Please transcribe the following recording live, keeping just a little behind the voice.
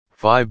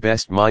5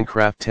 Best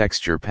Minecraft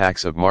Texture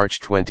Packs of March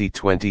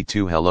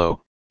 2022.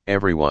 Hello,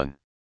 everyone.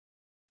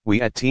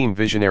 We at Team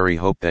Visionary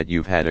hope that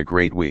you've had a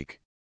great week.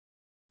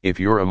 If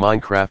you're a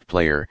Minecraft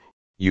player,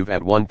 you've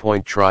at one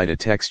point tried a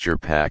texture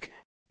pack,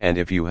 and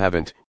if you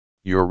haven't,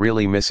 you're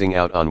really missing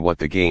out on what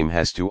the game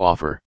has to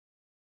offer.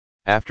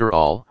 After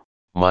all,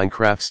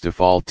 Minecraft's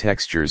default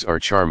textures are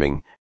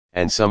charming,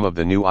 and some of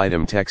the new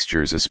item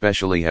textures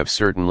especially have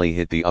certainly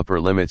hit the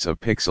upper limits of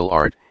pixel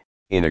art,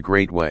 in a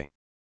great way.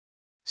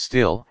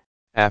 Still,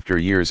 after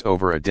years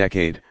over a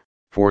decade,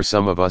 for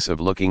some of us of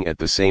looking at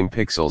the same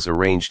pixels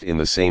arranged in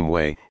the same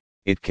way,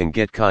 it can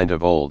get kind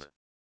of old.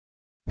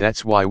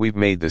 That's why we've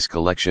made this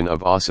collection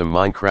of awesome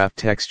Minecraft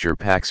texture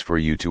packs for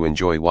you to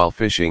enjoy while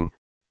fishing,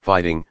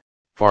 fighting,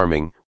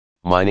 farming,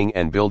 mining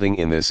and building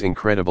in this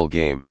incredible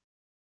game.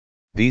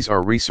 These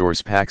are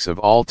resource packs of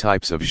all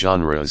types of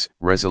genres,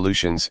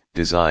 resolutions,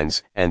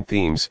 designs, and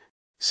themes,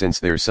 since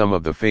they're some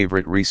of the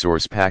favorite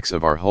resource packs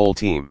of our whole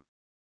team.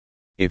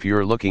 If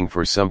you're looking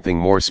for something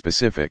more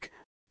specific,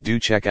 do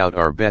check out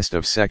our best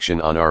of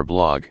section on our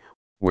blog,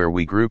 where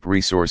we group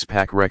resource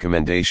pack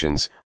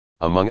recommendations,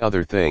 among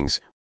other things,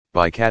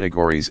 by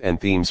categories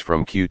and themes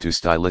from cute to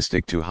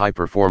stylistic to high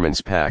performance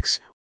packs.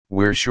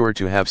 We're sure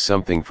to have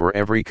something for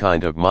every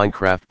kind of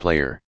Minecraft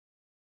player.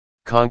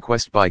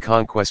 Conquest by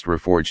Conquest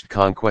Reforged.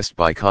 Conquest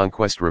by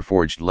Conquest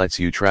Reforged lets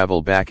you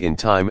travel back in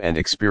time and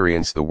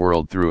experience the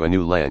world through a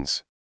new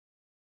lens.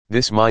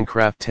 This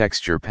Minecraft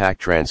texture pack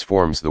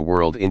transforms the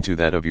world into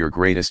that of your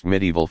greatest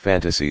medieval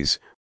fantasies,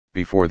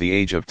 before the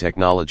age of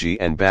technology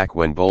and back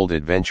when bold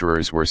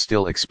adventurers were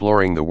still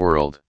exploring the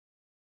world.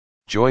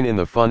 Join in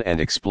the fun and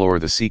explore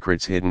the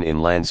secrets hidden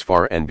in lands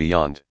far and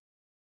beyond.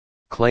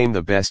 Claim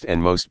the best and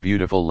most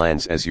beautiful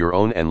lands as your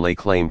own and lay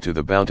claim to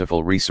the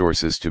bountiful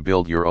resources to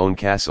build your own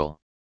castle.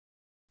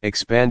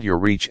 Expand your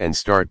reach and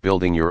start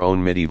building your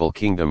own medieval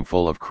kingdom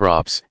full of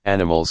crops,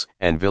 animals,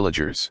 and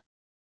villagers.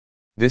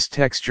 This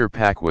texture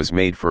pack was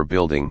made for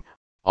building,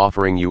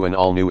 offering you an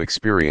all-new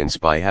experience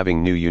by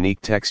having new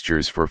unique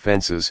textures for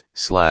fences,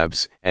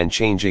 slabs, and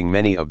changing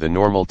many of the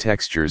normal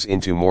textures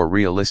into more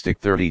realistic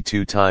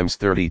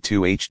 32x32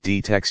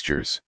 HD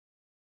textures.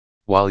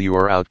 While you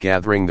are out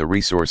gathering the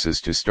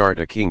resources to start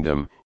a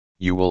kingdom,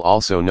 you will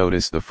also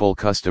notice the full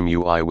custom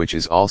UI which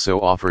is also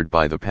offered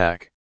by the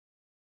pack.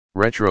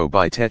 Retro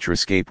by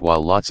Tetrascape.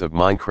 While lots of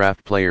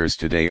Minecraft players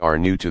today are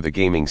new to the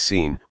gaming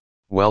scene,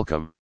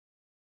 welcome.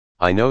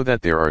 I know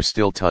that there are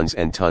still tons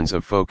and tons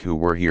of folk who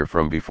were here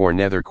from before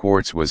Nether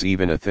Quartz was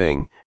even a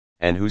thing,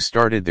 and who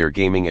started their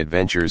gaming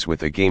adventures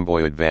with a Game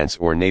Boy Advance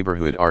or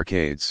neighborhood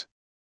arcades.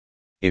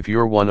 If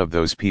you're one of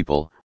those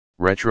people,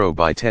 Retro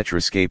by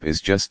Tetrascape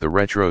is just the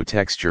retro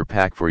texture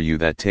pack for you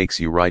that takes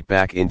you right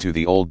back into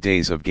the old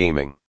days of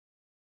gaming.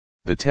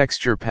 The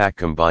texture pack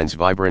combines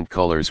vibrant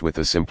colors with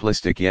a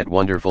simplistic yet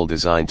wonderful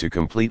design to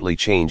completely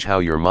change how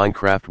your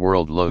Minecraft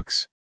world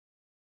looks.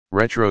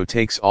 Retro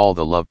takes all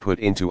the love put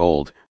into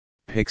old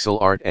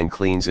pixel art and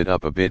cleans it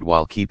up a bit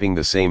while keeping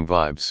the same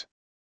vibes.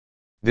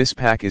 This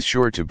pack is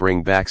sure to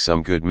bring back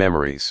some good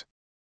memories.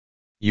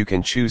 You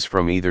can choose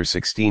from either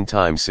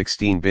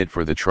 16x16-bit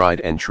for the tried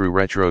and true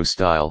retro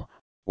style,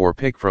 or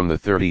pick from the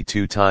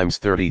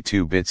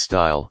 32x32-bit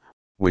style,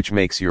 which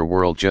makes your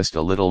world just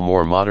a little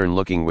more modern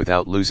looking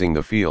without losing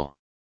the feel.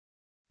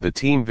 The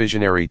Team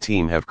Visionary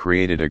team have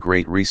created a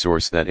great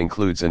resource that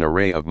includes an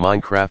array of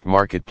Minecraft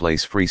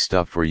Marketplace free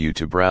stuff for you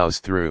to browse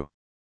through.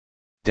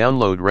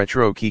 Download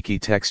Retro Kiki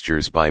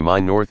Textures by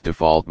MineNorth.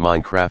 Default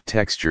Minecraft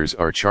textures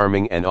are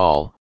charming and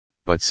all,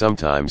 but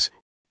sometimes,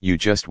 you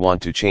just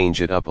want to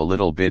change it up a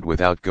little bit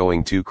without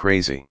going too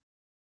crazy.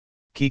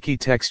 Kiki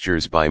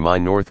Textures by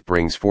MineNorth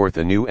brings forth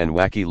a new and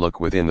wacky look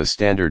within the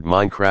standard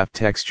Minecraft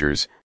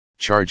textures,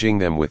 charging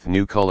them with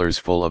new colors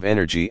full of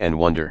energy and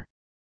wonder.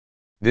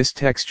 This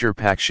texture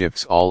pack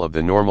shifts all of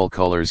the normal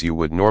colors you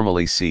would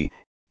normally see.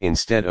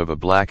 Instead of a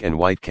black and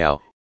white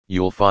cow,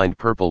 you'll find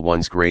purple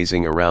ones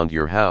grazing around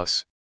your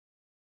house.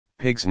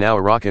 Pigs now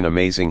rock an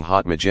amazing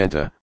hot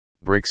magenta,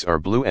 bricks are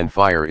blue and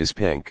fire is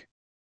pink.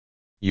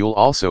 You'll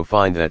also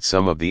find that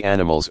some of the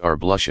animals are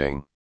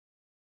blushing.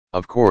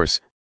 Of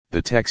course,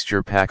 the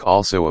texture pack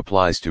also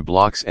applies to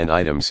blocks and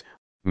items,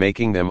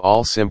 making them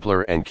all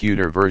simpler and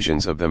cuter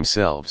versions of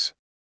themselves.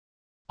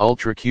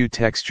 Ultra Cute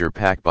Texture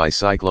Pack by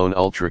Cyclone.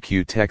 Ultra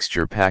Cute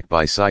Texture Pack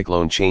by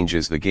Cyclone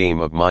changes the game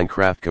of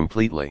Minecraft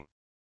completely.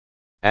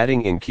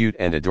 Adding in cute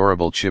and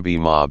adorable chibi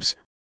mobs,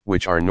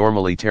 which are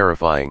normally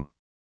terrifying.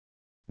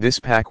 This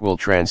pack will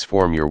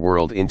transform your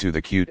world into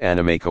the cute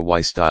anime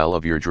kawaii style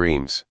of your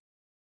dreams.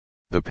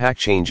 The pack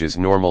changes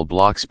normal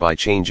blocks by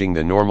changing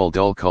the normal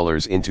dull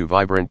colors into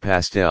vibrant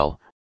pastel,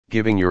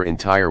 giving your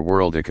entire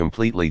world a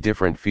completely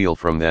different feel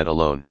from that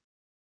alone.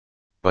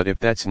 But if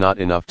that's not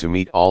enough to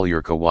meet all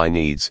your kawaii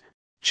needs,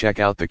 check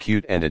out the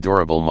cute and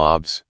adorable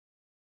mobs.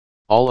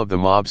 All of the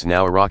mobs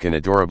now rock an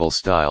adorable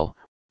style,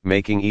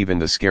 making even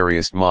the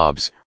scariest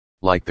mobs,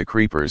 like the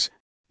creepers,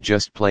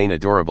 just plain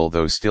adorable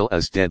though still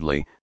as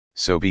deadly,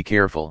 so be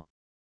careful.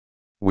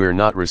 We're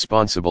not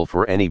responsible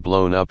for any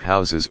blown up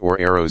houses or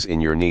arrows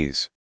in your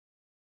knees.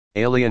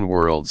 Alien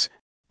Worlds,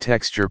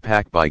 Texture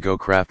Pack by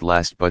GoCraft.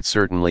 Last but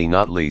certainly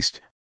not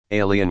least,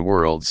 Alien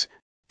Worlds.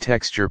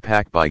 Texture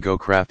Pack by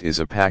GoCraft is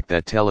a pack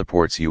that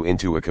teleports you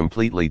into a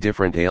completely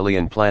different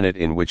alien planet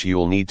in which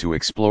you'll need to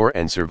explore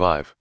and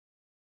survive.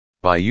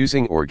 By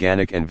using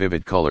organic and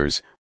vivid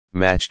colors,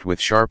 matched with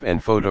sharp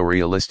and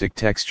photorealistic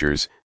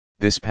textures,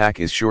 this pack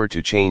is sure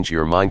to change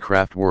your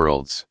Minecraft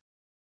worlds.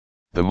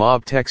 The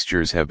mob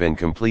textures have been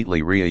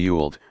completely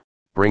re-AU'd,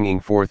 bringing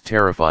forth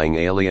terrifying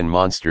alien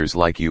monsters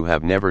like you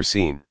have never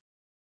seen.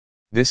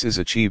 This is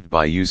achieved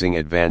by using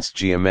advanced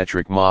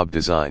geometric mob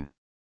design.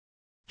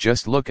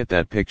 Just look at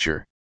that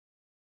picture.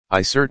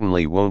 I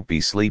certainly won't be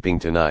sleeping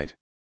tonight.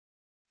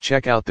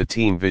 Check out the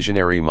Team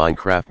Visionary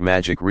Minecraft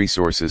Magic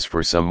resources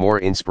for some more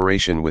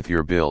inspiration with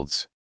your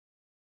builds.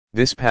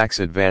 This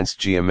pack's advanced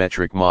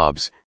geometric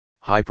mobs,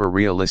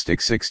 hyper-realistic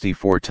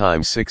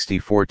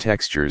 64x64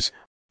 textures,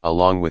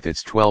 along with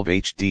its 12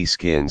 HD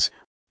skins,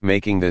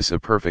 making this a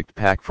perfect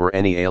pack for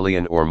any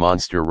alien or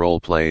monster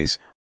roleplays,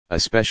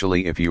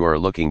 especially if you are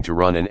looking to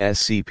run an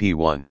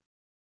SCP-1.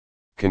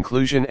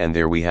 Conclusion. And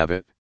there we have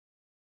it.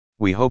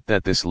 We hope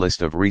that this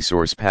list of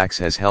resource packs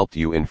has helped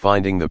you in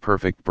finding the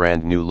perfect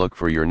brand new look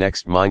for your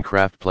next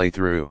Minecraft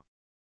playthrough.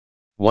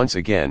 Once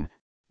again,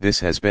 this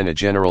has been a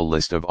general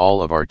list of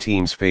all of our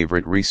team's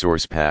favorite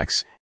resource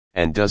packs,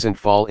 and doesn't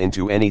fall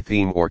into any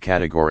theme or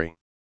category.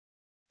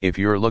 If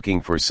you're looking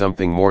for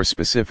something more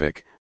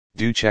specific,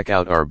 do check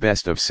out our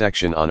best of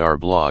section on our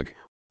blog,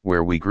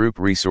 where we group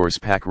resource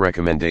pack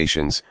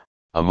recommendations,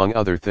 among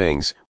other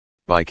things,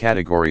 by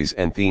categories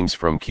and themes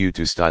from cute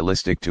to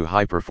stylistic to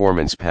high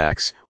performance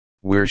packs.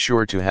 We're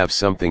sure to have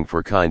something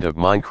for kind of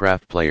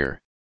Minecraft player.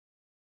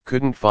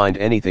 Couldn't find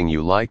anything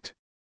you liked?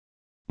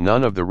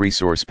 None of the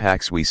resource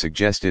packs we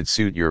suggested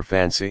suit your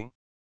fancy?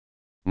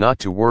 Not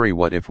to worry.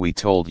 What if we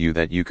told you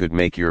that you could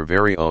make your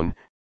very own,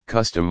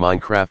 custom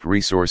Minecraft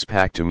resource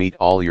pack to meet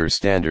all your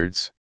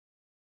standards?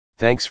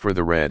 Thanks for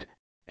the read,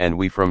 and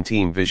we from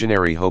Team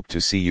Visionary hope to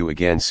see you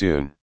again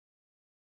soon.